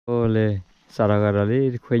Oleh, Saragara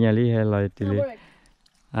li, kuenya li helai tili.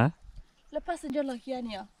 Hah? Lepas saja lah kian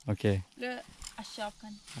ya. Okay. Le asyapkan.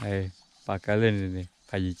 Ay, pakalen ni,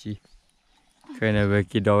 kajici. Kena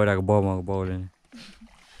beki dawa dak bawa mak bawa ni.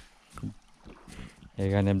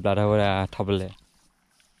 Ikan yang belara belara tabel.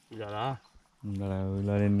 Belara.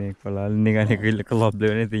 Belara ni kalau ni kan kelop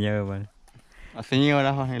le ni tinya apa? Asalnya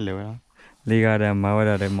orang apa ni lewa? Liga ada mau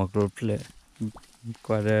ada makro play.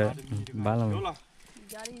 Kau ada balam.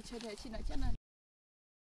 Jadi cerita Cina Cina.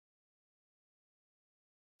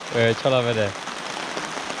 Cakap apa dah?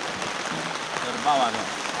 Terbawa tu.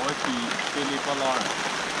 Oci pilih kolor.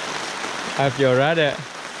 Have you read it?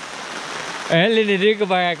 Ini dia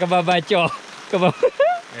kebaca.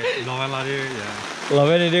 Lawan lari ya.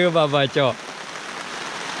 Lawan ini dia kebaca.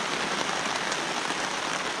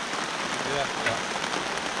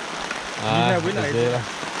 Ah,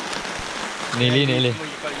 Nili.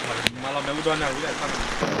 Malam dah udah nak udah.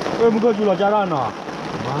 Muka jual jalan ah.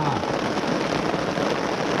 Wah.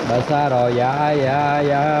 Besar oh ya.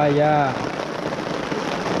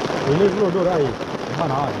 Ini dulu dulu rai.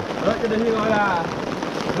 Mana? Kita ni lah.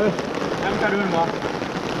 Em kau dulu mah.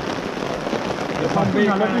 Sampai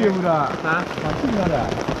nak lagi muda. Hah? Sampai nak dah.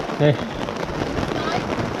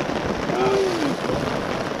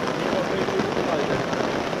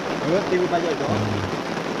 Tiba baca itu.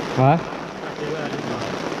 Hah?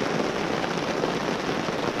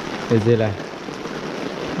 Itulah.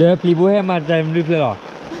 Dia pelibu hemat time dulu lah.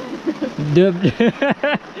 Dia.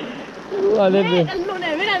 Ada be.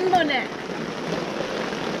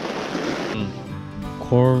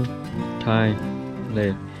 Corn time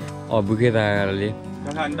le. Oh bukit dah kali.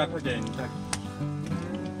 Jangan dah kerja ni.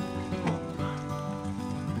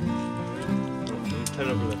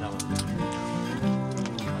 Terus boleh sama.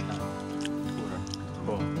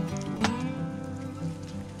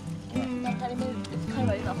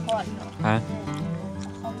 Hah?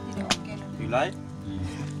 You like?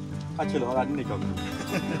 Kacau orang ni kau.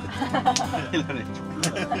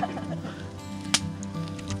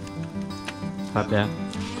 Apa ya?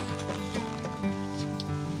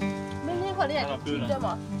 Ini kau lihat cerita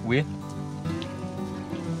mah. Wait.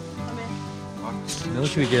 No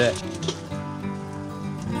sweet je.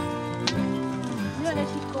 Ni ada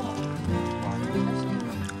Chico mah.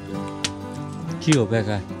 Chico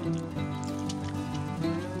berapa?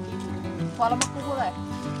 Kalau makan boleh.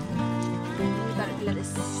 Ini baru bila ada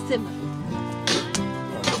sistem.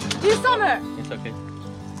 This summer. It's okay.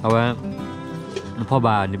 Awak, apa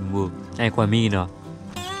bah ni bu? Kau mini no?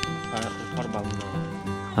 Korban.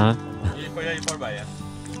 Hah? Ini kau yang korban ya?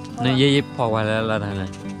 Ni apa wala lah dah.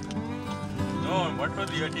 No, what was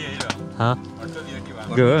the idea here? Hah? What was the idea?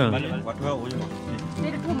 Good. What was the idea? Ni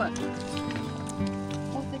ada cuma.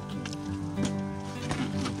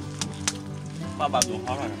 Papa tu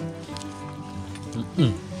orang.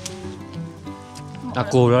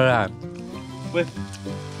 Aku lah. Weh.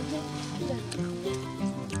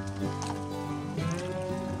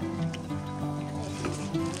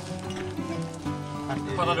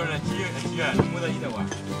 Kalau ada nak cia, muda ini dah.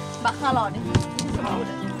 Bakal ni.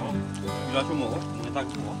 Bila semua, tak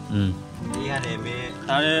semua. Ini ada me.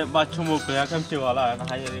 Tadi baca semua kerja kan siapa lah,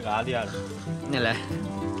 nak hanya ni kali ada. Ni lah.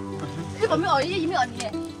 Ini kau mau ini mau ni.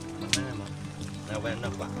 Nak buat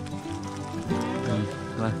apa?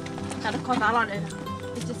 Lah. Ada kau tahu ni.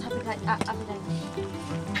 Itu sampai apa dah?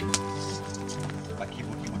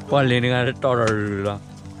 Paling dengan torar lah.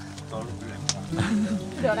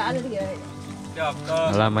 Dah ada lagi.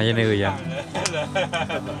 Alah macam ni ya.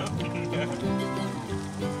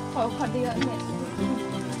 Kau dia ni.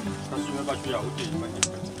 Kasutnya baca ya, okey.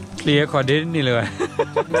 Clear kau dia ni lah.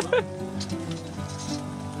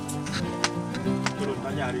 Belum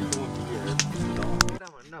tanya hari tu dia.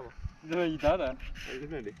 Dah ida dah.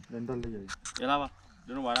 Ini ni. Dental dia. Yalah bah.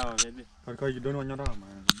 Dono mana bah ni. Kau dono nyara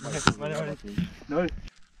mana. Mana. No.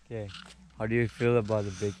 Okay. How do you feel about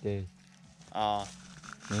the big day?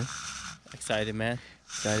 Excited, man.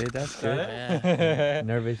 Excited? That's good. Yeah.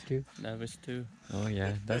 Nervous too? Nervous too. Oh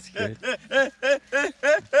yeah, that's good.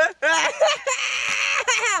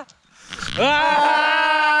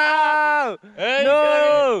 Wow! No!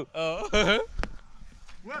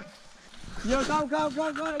 Yo, kau.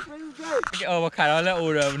 Oh, makan awak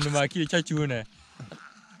orang nama kita cacu ni.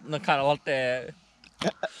 Nak makan awak teh.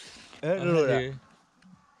 Dulu dah.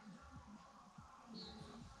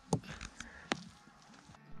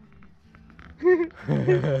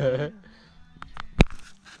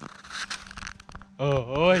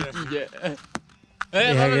 Oh, je.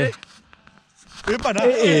 Pada.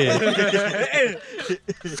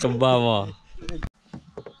 Kembang mah.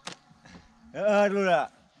 Dulu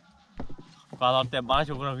dah. Kalau tiap mana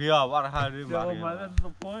cukup lagi ya, warna hari mana? Mana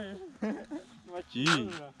tu poin. Ji.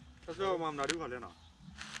 So mam nari kau lena.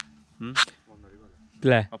 Mam nari kau.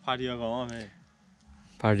 Lah. Apa dia kau ni?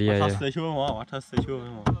 Party ya. Atas station mana? Atas station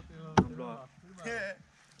mana?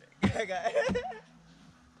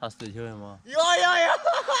 Atas station mana? Yo.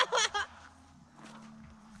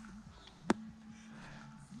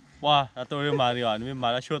 Wah, atau dia mari ah, ni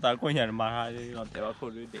mari show tak kau yang mari hari ni tiap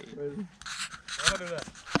aku ni deh.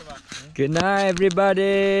 Good night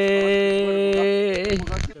everybody.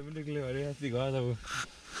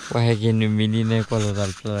 Wah, gini mini ni kalau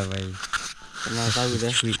tak pelan bayi. Kenapa tahu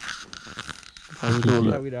dah? Sweet. Tahu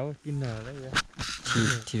dah, kena lah ya.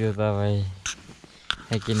 Tidak tahu bayi.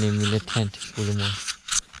 Gini mini tent puluh mo.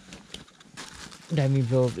 Dah mi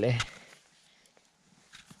blow boleh.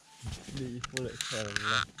 Di boleh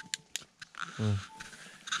salah.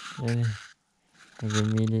 Ini.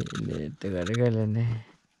 Gini ni tengah-tengah lah ni.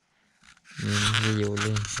 Ni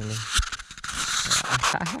boleh.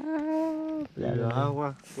 Ya,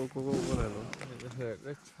 wah, kau lah lo.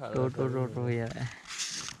 Ro ya.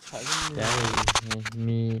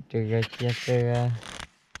 Mi tengah kiasa.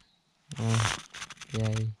 Ya.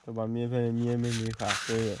 Coba mi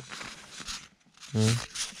kafe.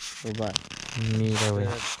 Coba. Mi dah weh.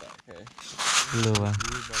 Lu ah.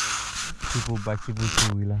 Cipu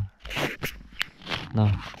cuy lah. No,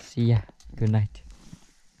 see ya. Good night.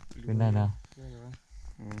 Good night now.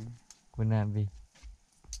 Good night, B.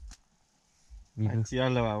 Biru.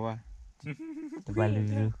 Sial lah wah. Tebal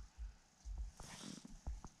dulu.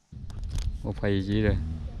 Apa je dah?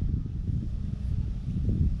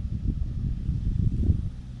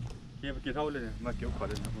 Kita tahu le, mak kau kau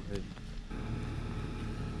le nak buat.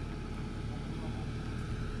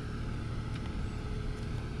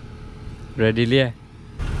 Ready liya?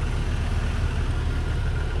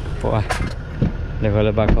 Wah.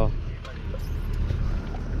 Level bakal.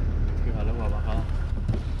 Kalau wah bakal.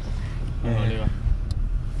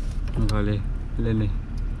 Kau le ni.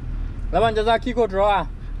 Lawan jazaki kau draw ah.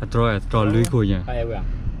 Draw lui kau nya. Ayah weh.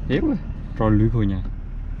 Weh. Draw lui kau nya.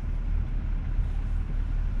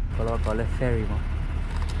 Kalau le ferry mah.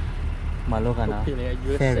 Malu kan ah.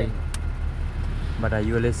 Ferry. But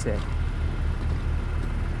you listen.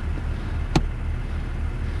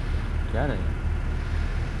 क्या रहा है?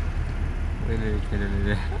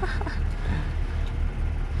 ले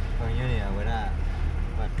Kau ni apa dah?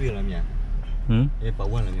 Patu lah mian.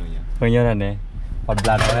 Pawan lah mian. Pengen ni.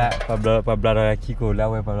 Pabla kiko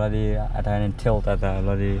lah, pabla di ada yang tilt ada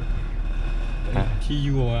lah di. Ci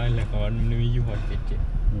you ah, lah kawan ni you hot kecil.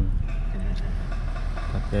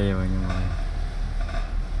 Tapi ya banyak.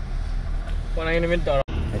 Kau nak ini minta.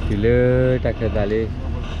 Akila tak kedali.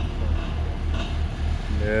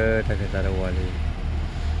 Tak kata wali.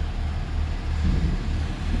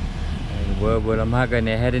 Boleh makan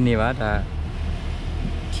ni hari ni wah.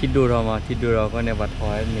 Tidur kau ni buat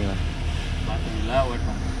hari ni wah. Bateri lah wah.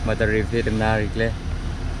 Bateri fit menarik le.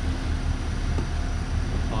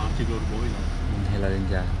 Tidur boy lah. Hela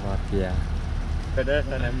linja, wah dia. Pada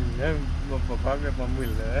sana bapa me pamul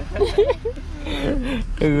lah.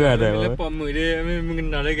 Ada. Bila pamul dia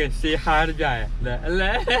mengenal lagi si har jaya. Lah.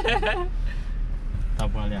 Tak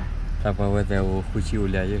apa lihat. Tak apa dah, kuci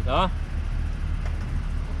ulia je. Dah.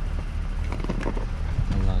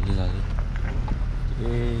 Lali. Lali.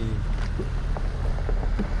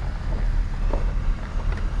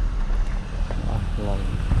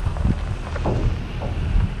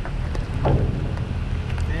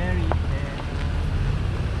 Very fair.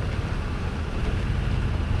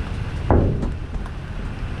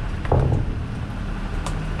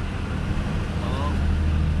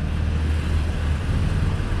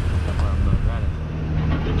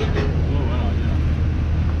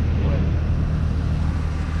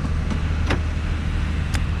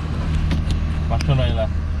 Macam mana lah?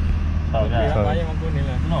 Tahu dah. Apa yang mampu ni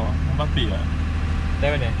lah? No, mampu pi lah.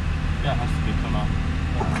 Dah ni? Ya, harus kita lah.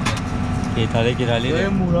 Kita lagi.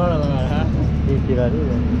 Murah lah. Kita lagi.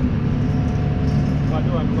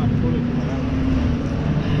 Waduh, boleh.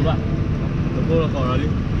 Coba. Coba kau lagi.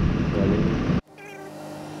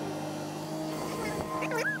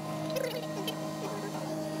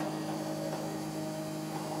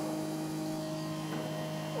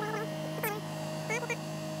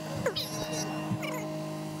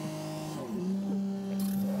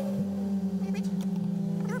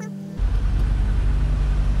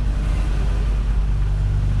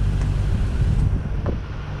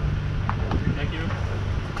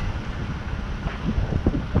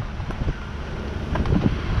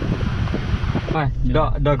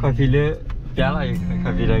 Dah kopi le, piala je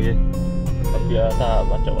kopi lagi. Biasa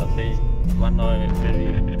baca bahasa mana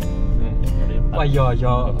very Wah,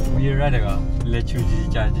 yo, we run it. Let you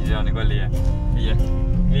charge it on the Golia. Yeah,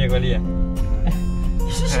 Lia Golia.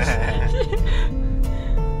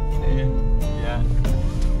 Yeah.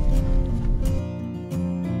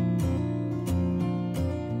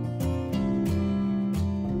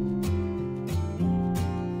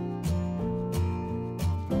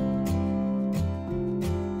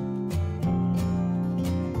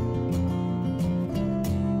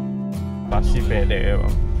 Pasti beda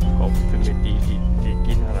bang. Kau pergi di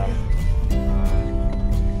kina.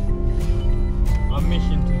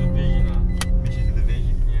 Mission to the vision. Mission to the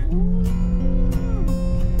vision. Yeah.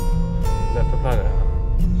 Dah terpaksa.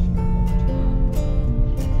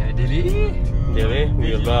 Jadi,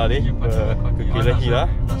 we'll balik ke kira-kira.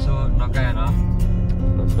 Langsung nak kan?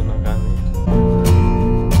 Langsung nak kami.